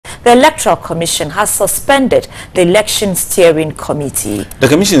the Electoral Commission has suspended the Election Steering Committee. The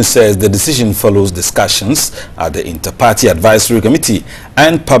Commission says the decision follows discussions at the Inter-Party Advisory Committee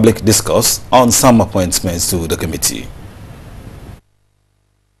and public discourse on some appointments to the committee.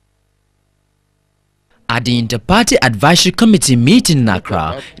 At the Inter-Party Advisory Committee meeting in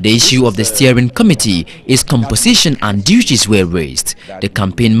Accra, the issue of the steering committee, its composition and duties were raised. The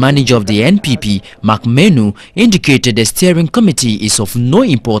campaign manager of the NPP, Mark Menu, indicated the steering committee is of no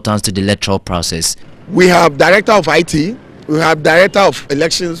importance to the electoral process. We have director of IT, we have director of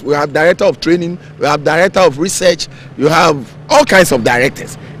elections, we have director of training, we have director of research, you have all kinds of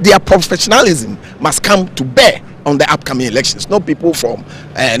directors. Their professionalism must come to bear on the upcoming elections, not people from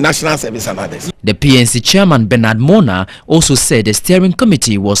National Service and others. The PNC chairman Bernard Mona also said the steering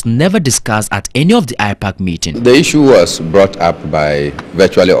committee was never discussed at any of the IPAC meetings. The issue was brought up by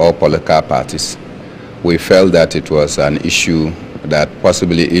virtually all political parties. We felt that it was an issue that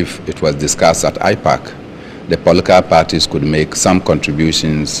possibly if it was discussed at IPAC, the political parties could make some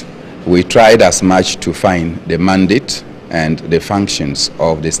contributions. We tried as much to find the mandate and the functions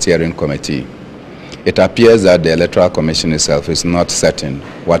of the steering committee. It appears that the Electoral Commission itself is not certain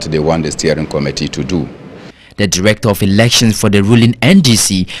what they want the steering committee to do. The director of elections for the ruling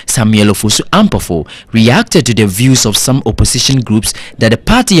NDC, Samuel Ofosu Ampofo, reacted to the views of some opposition groups that the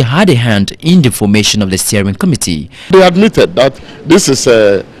party had a hand in the formation of the steering committee. They admitted that this is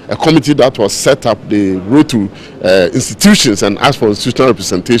a committee that was set up. They wrote to institutions and asked for institutional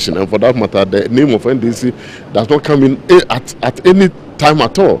representation, and for that matter, the name of NDC does not come in at any time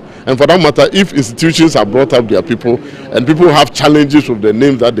at all. And for that matter, if institutions have brought up their people and people have challenges with the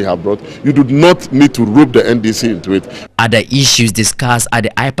name that they have brought, you do not need to rope the NDC into it. Other issues discussed at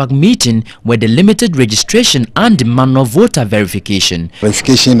the IPAC meeting were the limited registration and the manual voter verification.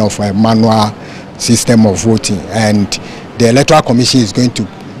 Verification of a manual system of voting, and the Electoral Commission is going to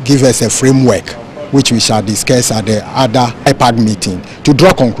give us a framework which we shall discuss at the other IPAC meeting to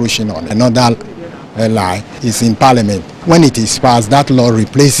draw conclusion on. Another LI is in Parliament. When it is passed, that law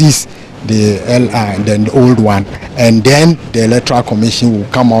replaces the LI and then the old one, and then the Electoral Commission will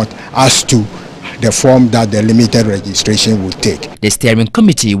come out as to the form that the limited registration will take. The steering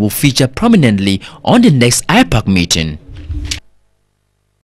committee will feature prominently on the next IPAC meeting.